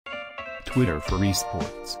Twitter for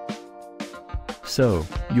eSports. So,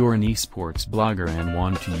 you're an eSports blogger and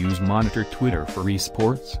want to use Monitor Twitter for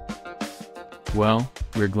eSports? Well,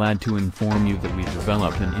 we're glad to inform you that we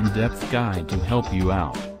developed an in-depth guide to help you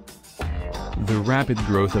out. The rapid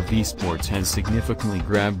growth of eSports has significantly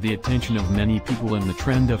grabbed the attention of many people, and the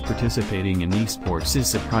trend of participating in eSports is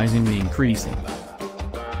surprisingly increasing.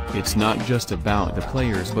 It's not just about the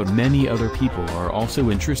players, but many other people are also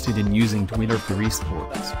interested in using Twitter for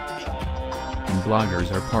eSports. And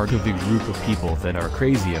bloggers are part of the group of people that are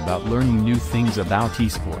crazy about learning new things about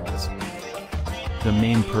eSports. The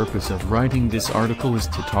main purpose of writing this article is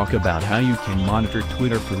to talk about how you can monitor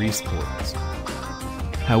Twitter for eSports.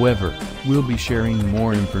 However, we'll be sharing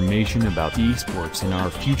more information about eSports in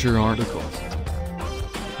our future articles.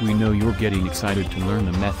 We know you're getting excited to learn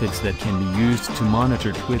the methods that can be used to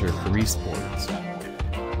monitor Twitter for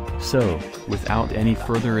eSports. So, without any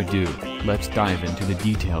further ado, let's dive into the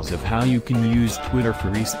details of how you can use Twitter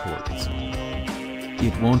for eSports.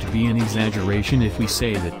 It won't be an exaggeration if we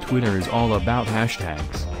say that Twitter is all about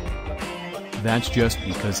hashtags. That's just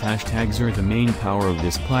because hashtags are the main power of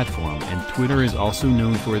this platform, and Twitter is also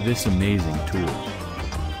known for this amazing tool.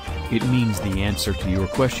 It means the answer to your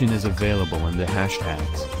question is available in the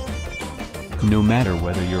hashtags. No matter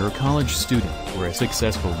whether you're a college student or a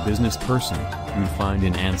successful business person, you find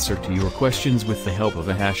an answer to your questions with the help of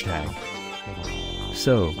a hashtag.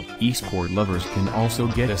 So, eSport lovers can also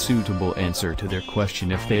get a suitable answer to their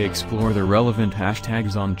question if they explore the relevant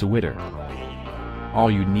hashtags on Twitter. All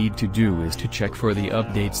you need to do is to check for the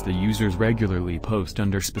updates the users regularly post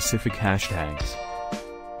under specific hashtags.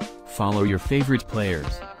 Follow your favorite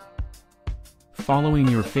players. Following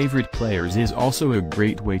your favorite players is also a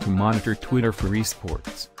great way to monitor Twitter for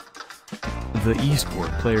eSports. The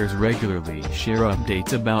eSport players regularly share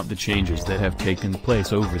updates about the changes that have taken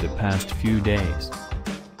place over the past few days.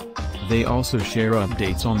 They also share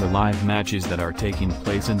updates on the live matches that are taking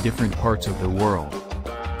place in different parts of the world.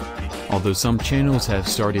 Although some channels have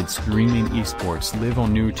started streaming eSports live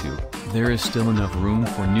on YouTube, there is still enough room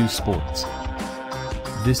for new sports.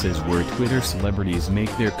 This is where Twitter celebrities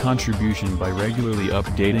make their contribution by regularly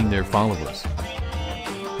updating their followers.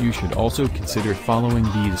 You should also consider following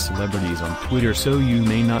these celebrities on Twitter so you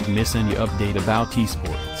may not miss any update about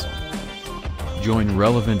eSports. Join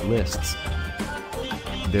relevant lists.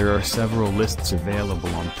 There are several lists available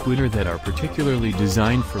on Twitter that are particularly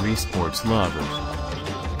designed for eSports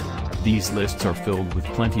lovers. These lists are filled with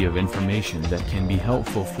plenty of information that can be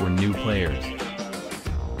helpful for new players.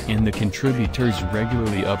 And the contributors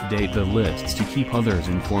regularly update the lists to keep others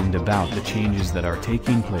informed about the changes that are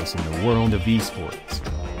taking place in the world of eSports.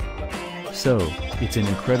 So, it's an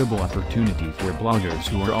incredible opportunity for bloggers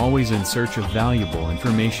who are always in search of valuable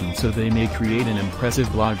information so they may create an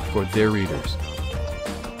impressive blog for their readers.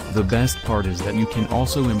 The best part is that you can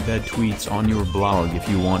also embed tweets on your blog if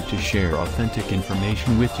you want to share authentic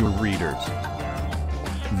information with your readers.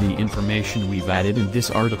 The information we've added in this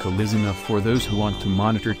article is enough for those who want to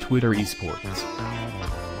monitor Twitter eSports.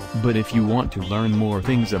 But if you want to learn more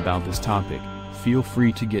things about this topic, feel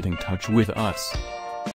free to get in touch with us.